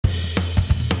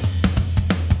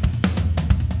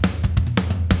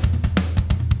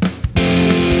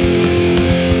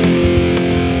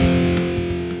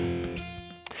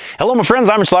Hello my friends,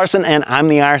 I'm Rich Larson and I'm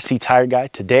the IRC Tire Guy.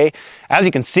 Today, as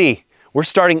you can see, we're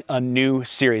starting a new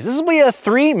series. This will be a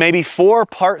 3, maybe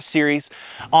 4-part series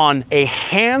on a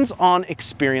hands-on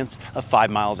experience of 5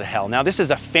 miles of hell. Now this is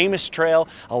a famous trail.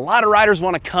 A lot of riders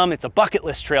want to come. It's a bucket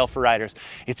list trail for riders.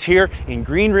 It's here in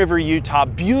Green River, Utah.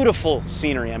 Beautiful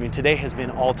scenery. I mean, today has been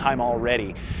all-time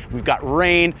already. We've got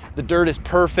rain, the dirt is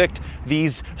perfect.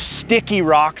 These sticky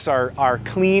rocks are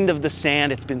cleaned of the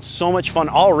sand. It's been so much fun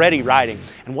already riding.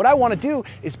 And what I want to do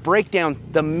is break down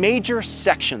the major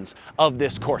sections of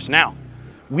this course. Now,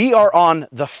 we are on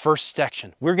the first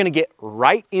section. We're gonna get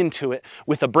right into it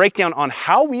with a breakdown on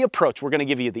how we approach. We're gonna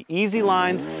give you the easy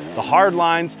lines, the hard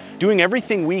lines, doing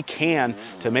everything we can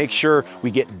to make sure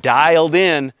we get dialed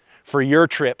in for your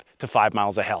trip to 5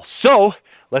 miles of hell. So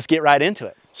let's get right into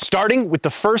it. Starting with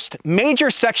the first major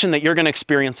section that you're gonna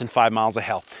experience in 5 miles of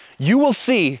hell. You will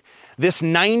see this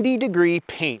 90-degree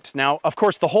paint. Now, of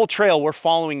course, the whole trail, we're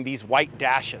following these white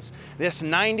dashes. This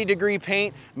 90-degree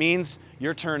paint means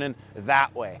you're turning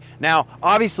that way. Now,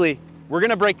 obviously, we're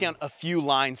gonna break down a few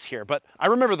lines here, but I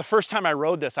remember the first time I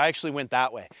rode this, I actually went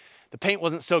that way. The paint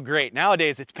wasn't so great.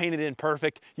 Nowadays, it's painted in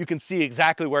perfect. You can see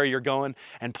exactly where you're going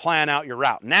and plan out your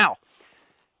route. Now,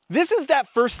 this is that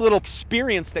first little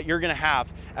experience that you're gonna have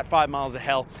at 5 miles of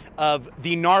hell of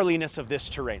the gnarliness of this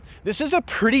terrain. This is a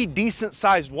pretty decent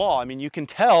sized wall. I mean, you can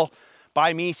tell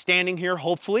by me standing here,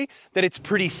 hopefully, that it's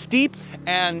pretty steep,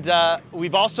 and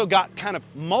we've also got kind of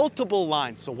multiple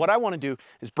lines. So what I wanna do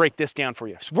is break this down for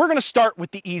you. So we're gonna start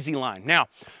with the easy line. Now,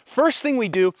 first thing we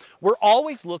do, we're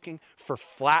always looking for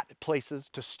flat places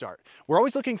to start. We're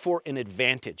always looking for an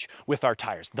advantage with our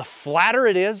tires. The flatter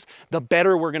it is, the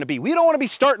better we're gonna be. We don't wanna be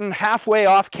starting halfway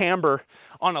off camber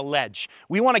on a ledge.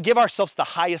 We wanna give ourselves the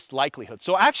highest likelihood.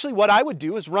 So actually what I would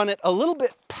do is run it a little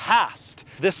bit past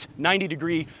this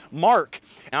 90-degree mark.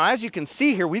 Now, as you can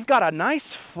see here, we've got a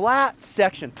nice flat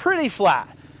section, pretty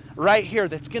flat, right here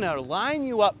that's gonna line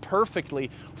you up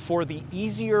perfectly for the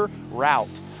easier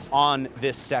route on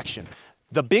this section.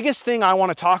 The biggest thing I want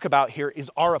to talk about here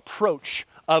is our approach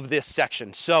of this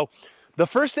section. So the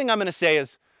first thing I'm going to say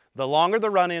is the longer the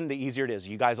run-in, the easier it is.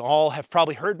 You guys all have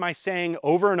probably heard my saying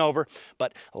over and over,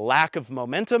 but lack of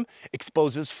momentum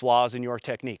exposes flaws in your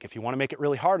technique. If you want to make it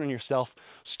really hard on yourself,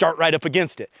 start right up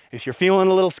against it. If you're feeling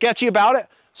a little sketchy about it,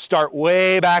 start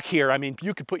way back here. I mean,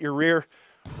 you could put your rear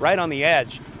right on the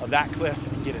edge of that cliff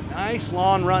and get a nice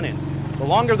long run-in. The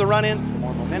longer the run-in, the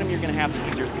more momentum you're going to have, the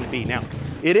easier it's going to be. Now,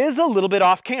 it is a little bit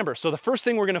off camber, so the first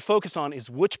thing we're going to focus on is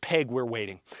which peg we're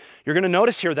weighting. You're going to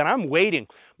notice here that I'm weighting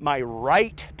my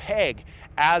right peg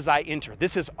as I enter.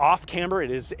 This is off camber.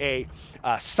 It is a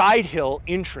side hill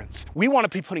entrance. We want to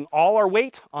be putting all our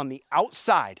weight on the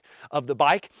outside of the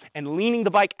bike and leaning the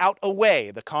bike out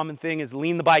away. The common thing is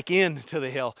lean the bike in to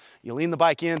the hill. You lean the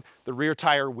bike in, the rear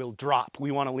tire will drop. We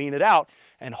want to lean it out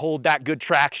and hold that good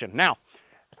traction. Now,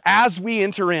 as we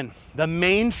enter in, the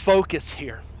main focus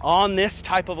here on this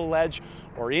type of a ledge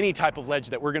or any type of ledge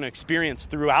that we're going to experience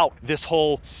throughout this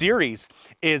whole series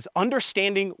is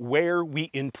understanding where we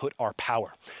input our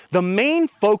power. The main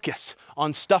focus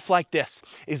on stuff like this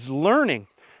is learning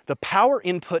the power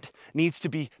input needs to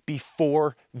be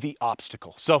before the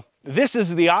obstacle. So this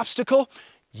is the obstacle.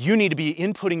 You need to be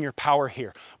inputting your power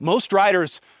here. Most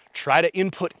riders try to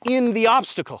input in the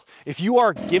obstacle. If you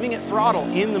are giving it throttle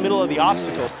in the middle of the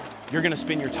obstacle, you're gonna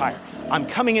spin your tire. I'm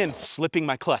coming in, slipping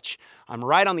my clutch. I'm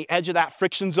right on the edge of that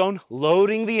friction zone,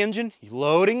 loading the engine,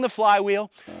 loading the flywheel,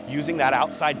 using that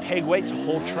outside peg weight to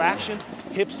hold traction,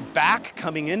 hips back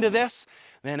coming into this.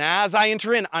 Then as I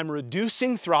enter in, I'm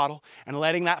reducing throttle and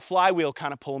letting that flywheel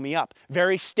kind of pull me up.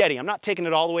 Very steady. I'm not taking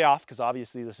it all the way off because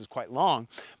obviously this is quite long,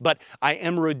 but I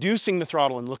am reducing the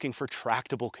throttle and looking for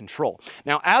tractable control.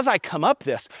 Now, as I come up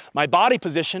this, my body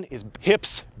position is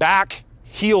hips back,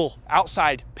 heel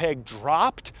outside peg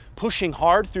dropped, pushing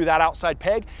hard through that outside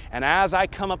peg. And as I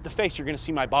come up the face, you're going to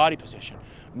see my body position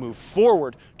move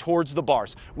forward towards the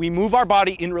bars. We move our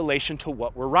body in relation to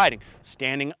what we're riding,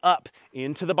 standing up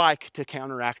into the bike to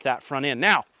counteract that front end.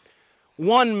 Now,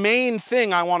 one main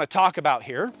thing I want to talk about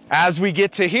here, as we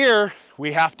get to here,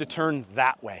 we have to turn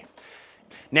that way.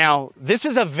 Now, this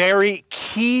is a very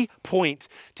key point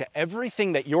to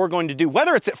everything that you're going to do,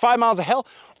 whether it's at 5 miles of hell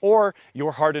or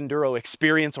your hard enduro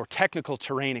experience or technical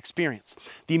terrain experience.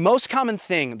 The most common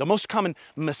thing, the most common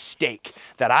mistake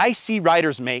that I see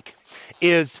riders make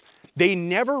is they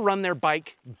never run their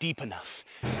bike deep enough.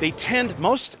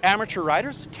 Most amateur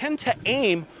riders tend to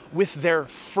aim with their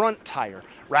front tire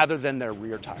rather than their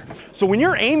rear tire. So when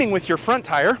you're aiming with your front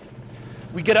tire,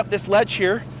 we get up this ledge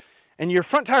here, and your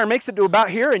front tire makes it to about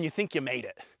here and you think you made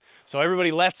it. So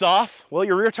everybody lets off. Well,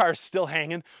 your rear tire is still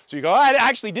hanging. So you go, oh, I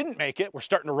actually didn't make it. We're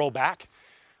starting to roll back.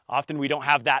 Often we don't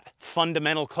have that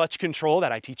fundamental clutch control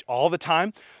that I teach all the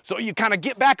time. So you kind of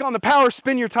get back on the power,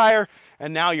 spin your tire,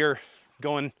 and now you're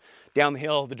going down the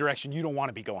hill the direction you don't want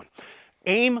to be going.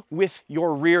 Aim with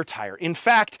your rear tire. In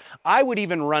fact, I would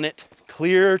even run it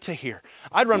clear to here.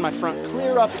 I'd run my front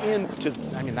clear up into,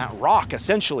 that rock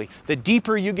essentially. The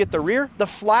deeper you get the rear, the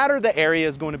flatter the area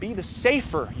is going to be, the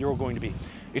safer you're going to be.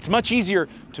 It's much easier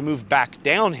to move back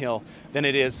downhill than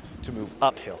it is to move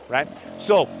uphill, right?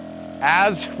 So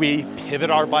as we pivot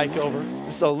our bike over,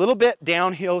 this is a little bit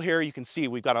downhill here. You can see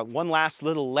we've got one last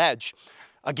little ledge.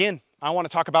 Again, I want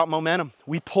to talk about momentum.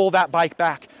 We pull that bike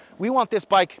back. We want this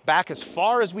bike back as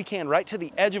far as we can, right to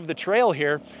the edge of the trail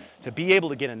here, to be able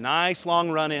to get a nice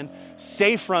long run in,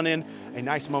 safe run in, a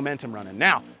nice momentum run in.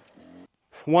 Now,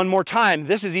 one more time,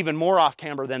 this is even more off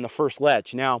camber than the first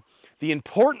ledge. Now, the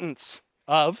importance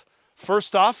of,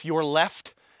 first off, your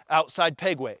left outside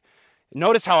peg weight.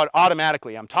 Notice how it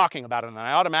automatically, I'm talking about it, and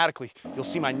I automatically, you'll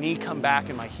see my knee come back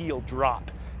and my heel drop.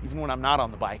 Even when I'm not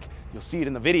on the bike, you'll see it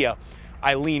in the video.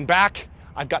 I lean back,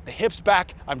 I've got the hips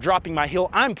back, I'm dropping my heel,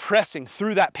 I'm pressing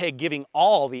through that peg, giving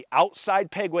all the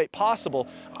outside peg weight possible.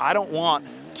 I don't want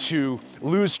to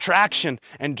lose traction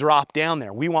and drop down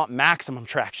there. We want maximum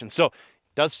traction. So it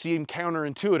does seem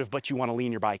counterintuitive, but you want to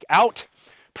lean your bike out,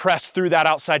 press through that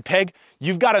outside peg.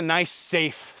 You've got a nice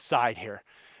safe side here.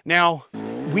 Now,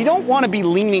 we don't want to be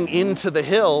leaning into the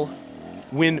hill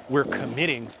when we're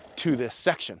committing to this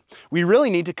section. We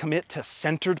really need to commit to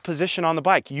centered position on the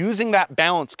bike, using that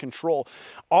balance control.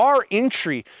 Our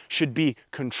entry should be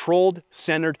controlled,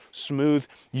 centered, smooth,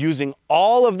 using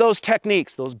all of those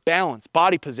techniques, those balance,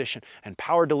 body position, and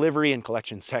power delivery and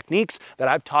collection techniques that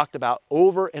I've talked about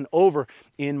over and over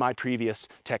in my previous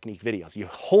technique videos. You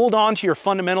hold on to your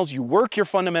fundamentals, you work your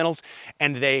fundamentals,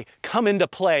 and they come into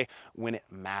play when it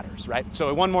matters, right?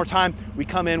 So one more time, we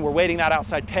come in, we're weighting that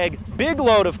outside peg, big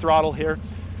load of throttle here.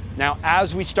 Now,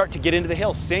 as we start to get into the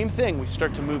hill, same thing. We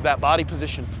start to move that body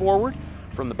position forward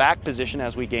from the back position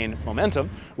as we gain momentum.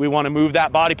 We want to move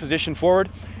that body position forward.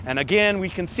 And again, we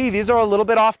can see these are a little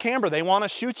bit off camber. They want to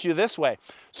shoot you this way.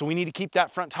 So we need to keep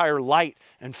that front tire light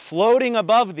and floating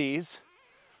above these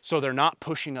so they're not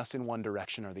pushing us in one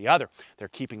direction or the other. They're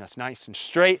keeping us nice and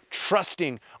straight,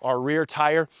 trusting our rear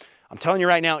tire. I'm telling you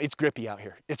right now, it's grippy out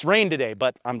here. It's rained today,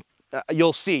 but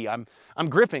you'll see, I'm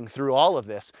gripping through all of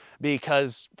this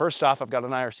because first off, I've got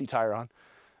an IRC tire on.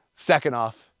 Second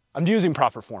off, I'm using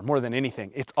proper form more than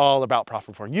anything. It's all about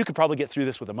proper form. You could probably get through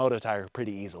this with a Moto tire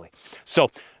pretty easily. So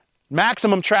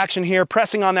maximum traction here,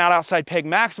 pressing on that outside peg,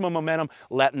 maximum momentum,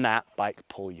 letting that bike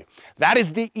pull you. That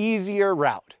is the easier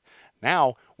route.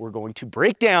 Now we're going to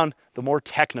break down the more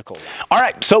technical route. All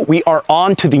right, so we are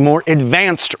on to the more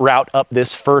advanced route up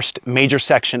this first major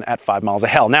section at 5 miles of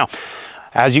hell. Now,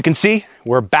 as you can see,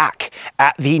 we're back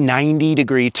at the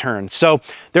 90-degree turn. So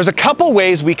there's a couple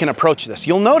ways we can approach this.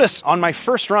 You'll notice on my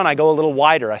first run, I go a little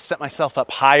wider. I set myself up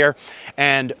higher,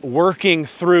 and working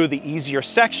through the easier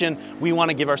section, we want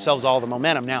to give ourselves all the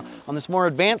momentum. Now, on this more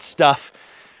advanced stuff,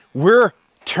 we're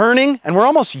turning and we're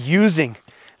almost using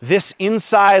this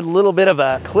inside little bit of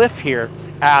a cliff here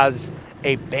as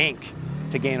a bank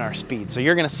to gain our speed. So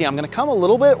you're going to see I'm going to come a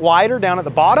little bit wider down at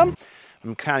the bottom.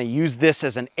 I'm kind of use this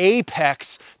as an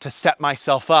apex to set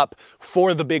myself up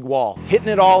for the big wall, hitting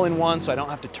it all in one so I don't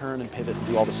have to turn and pivot and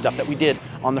do all the stuff that we did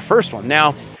on the first one.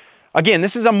 Now, again,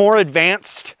 this is a more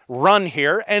advanced run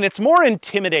here, and it's more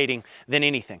intimidating than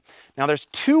anything. Now, there's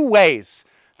two ways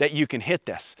that you can hit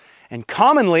this, and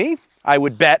commonly, I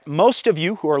would bet most of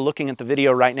you who are looking at the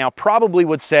video right now probably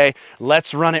would say,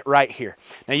 let's run it right here.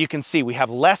 Now you can see we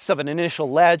have less of an initial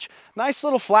ledge, nice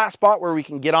little flat spot where we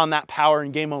can get on that power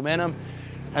and gain momentum,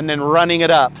 and then running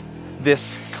it up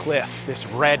this cliff, this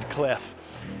red cliff.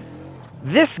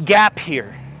 This gap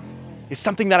here is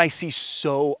something that I see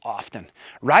so often.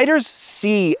 Riders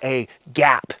see a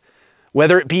gap,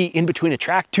 whether it be in between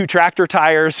two tractor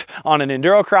tires on an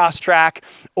endurocross track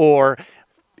or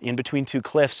in between two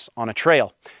cliffs on a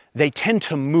trail. They tend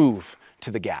to move to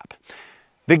the gap.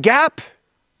 The gap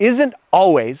isn't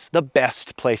always the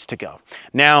best place to go.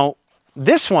 Now,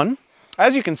 this one,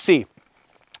 as you can see,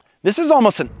 this is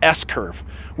almost an S curve.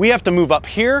 We have to move up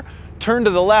here, turn to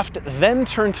the left, then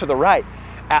turn to the right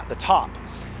at the top.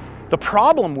 The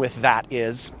problem with that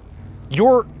is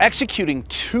you're executing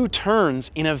two turns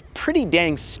in a pretty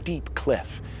dang steep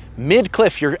cliff.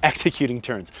 Mid-cliff, you're executing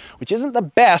turns, which isn't the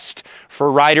best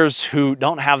for riders who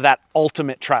don't have that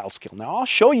ultimate trial skill. Now, I'll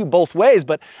show you both ways,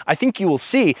 but I think you will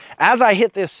see as I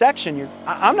hit this section,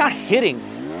 I'm not hitting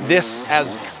this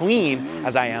as clean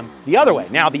as I am the other way.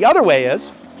 Now, the other way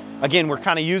is Again, we're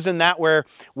kind of using that where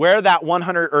that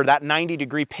 100 or that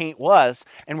 90-degree paint was,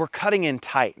 and we're cutting in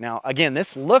tight. Now, again,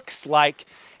 this looks like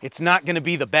it's not going to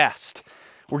be the best.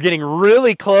 We're getting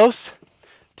really close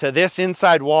to this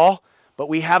inside wall, but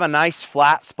we have a nice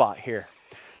flat spot here.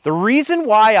 The reason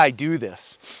why I do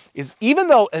this is even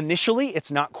though initially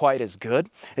it's not quite as good,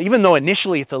 even though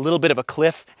initially it's a little bit of a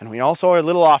cliff and we also are a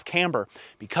little off camber,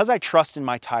 because I trust in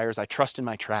my tires, I trust in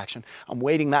my traction, I'm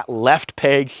weighting that left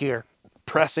peg here,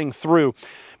 pressing through.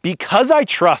 Because I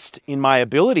trust in my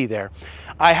ability there,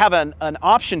 I have an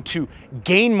option to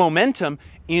gain momentum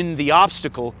in the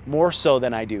obstacle more so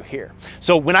than I do here.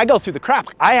 So when I go through the crap,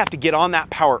 I have to get on that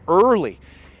power early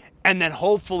and then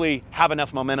hopefully have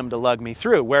enough momentum to lug me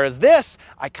through. Whereas this,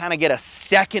 I kind of get a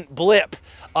second blip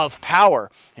of power.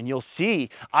 And you'll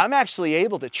see, I'm actually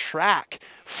able to track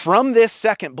from this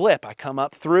second blip. I come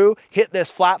up through, hit this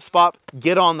flat spot,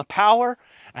 get on the power,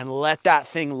 and let that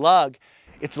thing lug.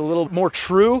 It's a little more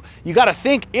true. You gotta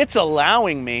think it's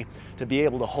allowing me to be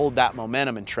able to hold that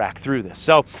momentum and track through this.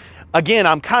 So again,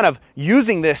 I'm kind of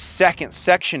using this second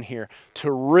section here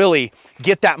to really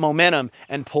get that momentum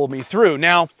and pull me through.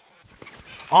 Now,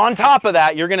 on top of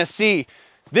that, you're gonna see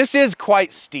this is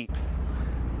quite steep.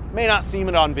 May not seem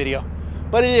it on video,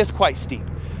 but it is quite steep.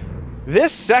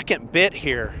 This second bit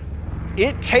here,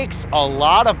 it takes a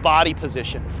lot of body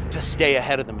position to stay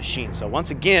ahead of the machine. So once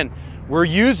again, we're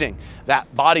using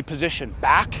that body position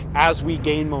back as we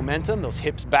gain momentum, those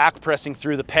hips back, pressing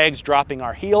through the pegs, dropping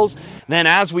our heels. Then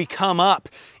as we come up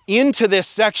into this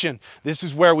section, this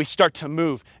is where we start to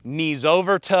move. Knees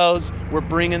over toes, we're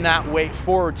bringing that weight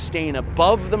forward, staying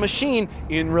above the machine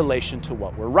in relation to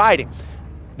what we're riding.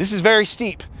 This is very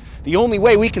steep. The only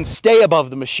way we can stay above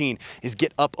the machine is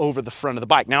get up over the front of the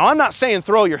bike. Now, I'm not saying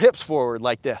throw your hips forward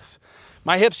like this.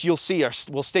 My hips, you'll see,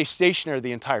 will stay stationary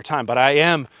the entire time, but I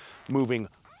am moving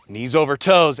knees over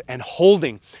toes and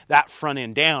holding that front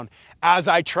end down as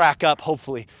I track up,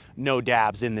 hopefully no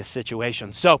dabs in this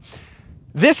situation. So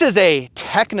this is a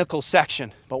technical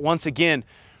section, but once again,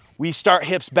 we start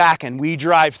hips back and we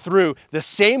drive through the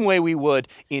same way we would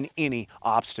in any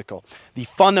obstacle. The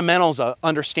fundamentals of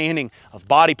understanding of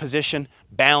body position,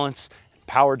 balance,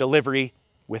 power delivery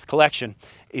with collection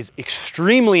is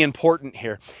extremely important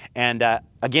here. And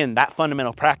again, that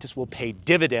fundamental practice will pay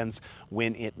dividends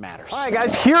when it matters. All right,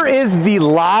 guys, here is the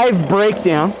live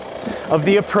breakdown of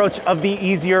the approach of the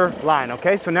easier line,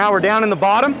 okay? So now we're down in the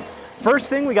bottom. First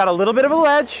thing, we got a little bit of a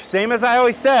ledge. Same as I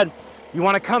always said, you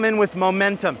wanna come in with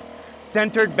momentum,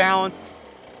 centered, balanced,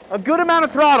 a good amount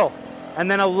of throttle, and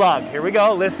then a lug. Here we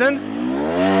go, listen.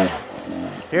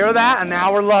 Hear that, and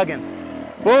now we're lugging.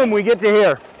 Boom, we get to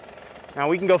here. Now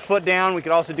we can go foot down, we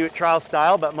could also do it trial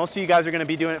style, but most of you guys are gonna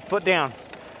be doing it foot down.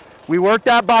 We work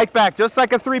that bike back just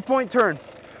like a 3-point turn,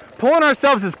 pulling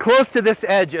ourselves as close to this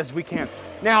edge as we can.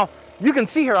 Now, you can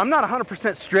see here, I'm not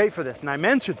 100% straight for this, and I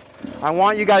mentioned, I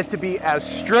want you guys to be as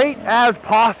straight as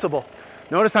possible.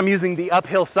 Notice I'm using the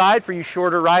uphill side for you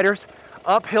shorter riders.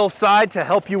 Uphill side to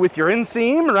help you with your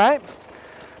inseam, right?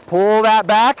 Pull that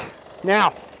back.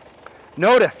 Now,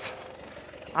 notice,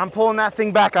 I'm pulling that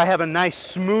thing back. I have a nice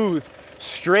smooth,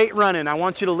 straight run in. I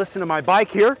want you to listen to my bike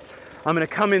here. I'm gonna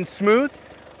come in smooth,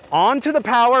 onto the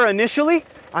power initially,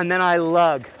 and then I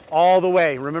lug all the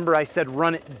way. Remember I said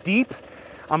run it deep.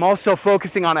 I'm also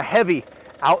focusing on a heavy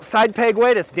outside peg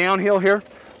weight. It's downhill here.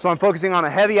 So I'm focusing on a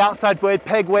heavy outside weight,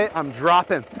 peg weight. I'm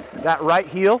dropping that right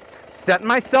heel, setting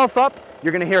myself up.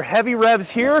 You're gonna hear heavy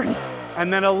revs here,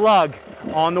 and then a lug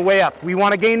on the way up. We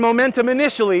wanna gain momentum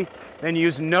initially, then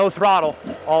use no throttle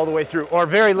all the way through, or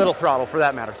very little throttle for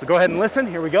that matter. So go ahead and listen,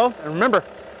 here we go. And remember,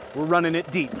 we're running it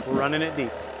deep, we're running it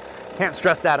deep. Can't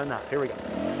stress that enough, here we go.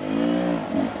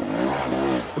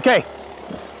 Okay,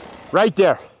 right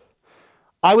there.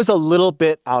 I was a little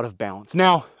bit out of balance.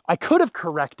 Now, I could have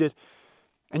corrected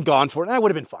and gone for it, and I would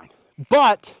have been fine.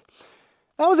 But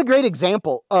that was a great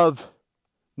example of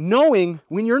knowing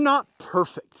when you're not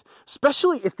perfect,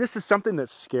 especially if this is something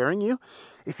that's scaring you.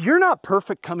 If you're not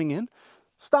perfect coming in,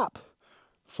 stop,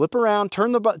 flip around,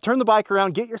 turn the bike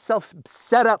around, get yourself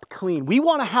set up clean. We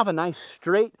want to have a nice,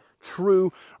 straight,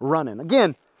 true run-in.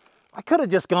 Again, I could have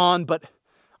just gone, but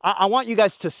I want you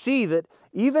guys to see that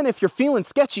even if you're feeling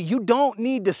sketchy, you don't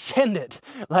need to send it.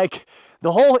 Like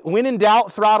the whole when in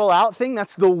doubt, throttle out thing,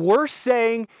 that's the worst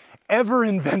saying ever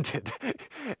invented.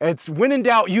 It's when in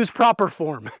doubt, use proper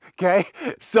form, okay?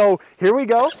 So here we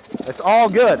go, it's all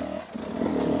good.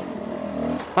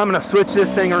 I'm gonna switch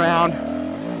this thing around.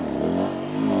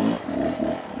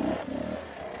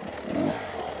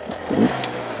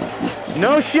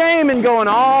 No shame in going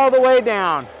all the way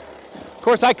down. Of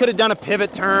course, I could have done a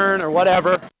pivot turn or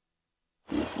whatever.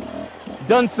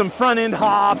 done some front end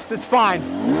hops, it's fine.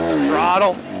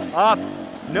 Throttle up,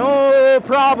 no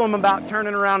problem about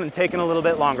turning around and taking a little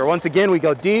bit longer. Once again, we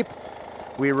go deep,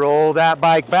 we roll that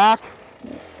bike back.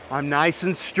 I'm nice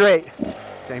and straight.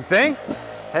 Same thing,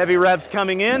 heavy revs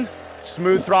coming in,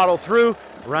 smooth throttle through,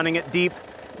 running it deep,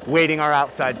 weighting our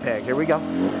outside peg. Here we go.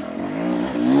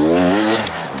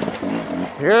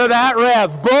 Hear that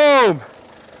rev, boom!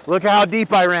 Look how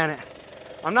deep I ran it.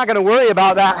 I'm not gonna worry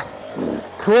about that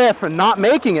cliff and not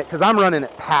making it because I'm running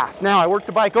it past. Now I work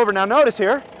the bike over. Now notice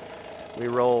here, we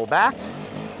roll back,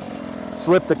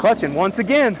 slip the clutch, and once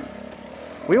again,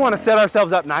 we wanna set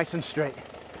ourselves up nice and straight.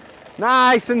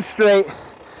 Nice and straight,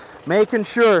 making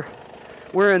sure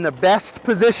we're in the best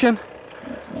position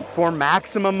for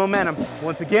maximum momentum.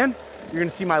 Once again, you're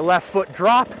gonna see my left foot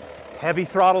drop, heavy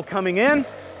throttle coming in,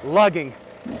 lugging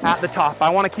at the top. I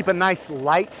wanna keep a nice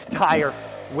light tire,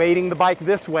 weighting the bike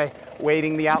this way,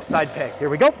 weighting the outside peg. Here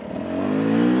we go.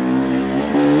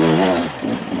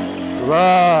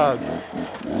 Lug.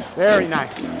 Very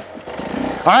nice.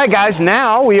 All right, guys,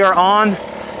 now we are on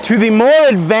to the more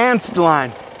advanced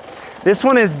line. This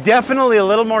one is definitely a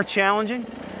little more challenging,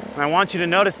 and I want you to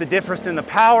notice the difference in the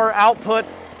power output,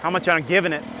 how much I'm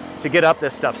giving it to get up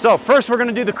this stuff. So first we're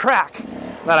gonna do the crack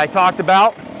that I talked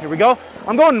about. Here we go.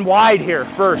 I'm going wide here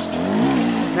first.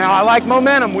 Now I like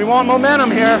momentum. We want momentum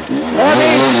here.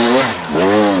 Heavy.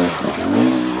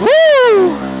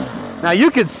 Woo! Now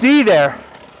you could see there,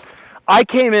 I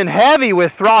came in heavy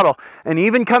with throttle, and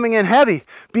even coming in heavy,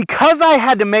 because I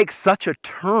had to make such a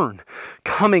turn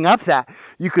coming up that,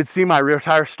 you could see my rear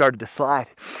tire started to slide.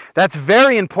 That's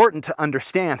very important to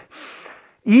understand.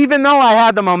 Even though I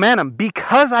had the momentum,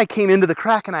 because I came into the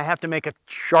crack and I have to make a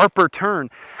sharper turn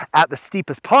at the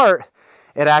steepest part,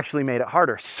 it actually made it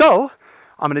harder. So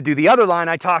I'm gonna do the other line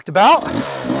I talked about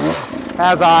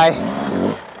as I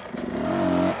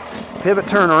pivot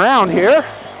turn around here.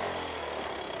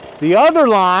 The other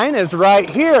line is right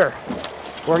here.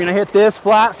 We're gonna hit this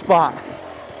flat spot.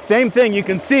 Same thing, you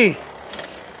can see,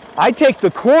 I take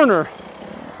the corner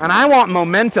and I want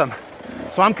momentum.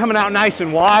 So I'm coming out nice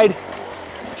and wide,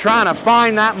 trying to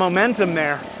find that momentum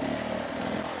there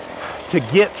to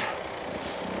get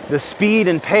the speed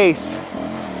and pace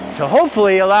to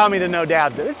hopefully allow me to no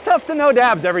dabs it. It's tough to no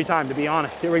dabs every time, to be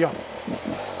honest. Here we go.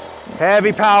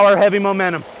 Heavy power, heavy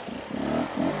momentum.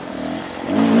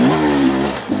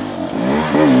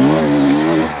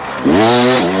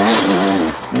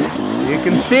 You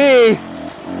can see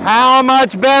how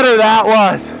much better that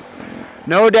was.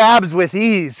 No dabs with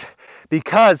ease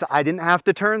because I didn't have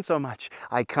to turn so much.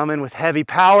 I come in with heavy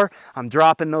power, I'm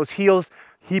dropping those heels,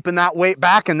 heaping that weight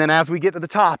back, and then as we get to the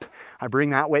top, I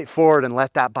bring that weight forward and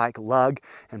let that bike lug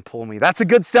and pull me. That's a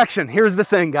good section. Here's the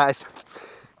thing, guys.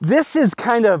 This is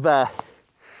kind of a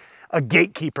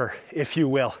gatekeeper, if you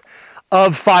will,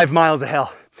 of 5 miles of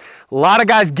hell. A lot of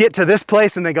guys get to this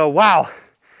place and they go, wow,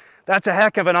 that's a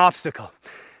heck of an obstacle.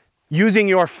 Using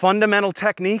your fundamental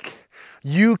technique,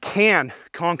 you can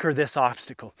conquer this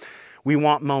obstacle. We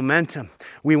want momentum.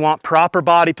 We want proper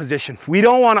body position. We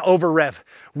don't want to over rev.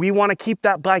 We want to keep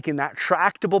that bike in that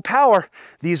tractable power.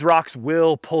 These rocks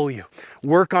will pull you.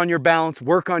 Work on your balance,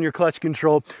 work on your clutch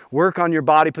control, work on your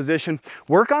body position,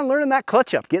 work on learning that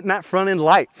clutch up, getting that front end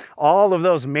light. All of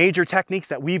those major techniques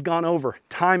that we've gone over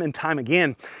time and time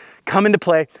again come into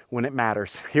play when it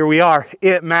matters. Here we are,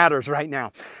 it matters right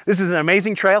now. This is an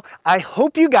amazing trail. I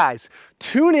hope you guys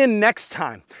tune in next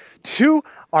time to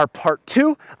our part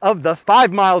 2 of the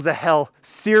 5 Miles of Hell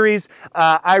series.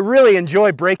 I really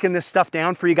enjoy breaking this stuff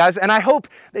down for you guys, and I hope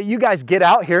that you guys get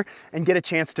out here and get a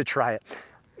chance to try it.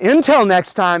 Until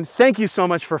next time, thank you so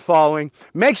much for following.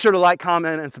 Make sure to like,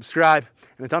 comment, and subscribe.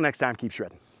 And until next time, keep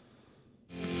shredding.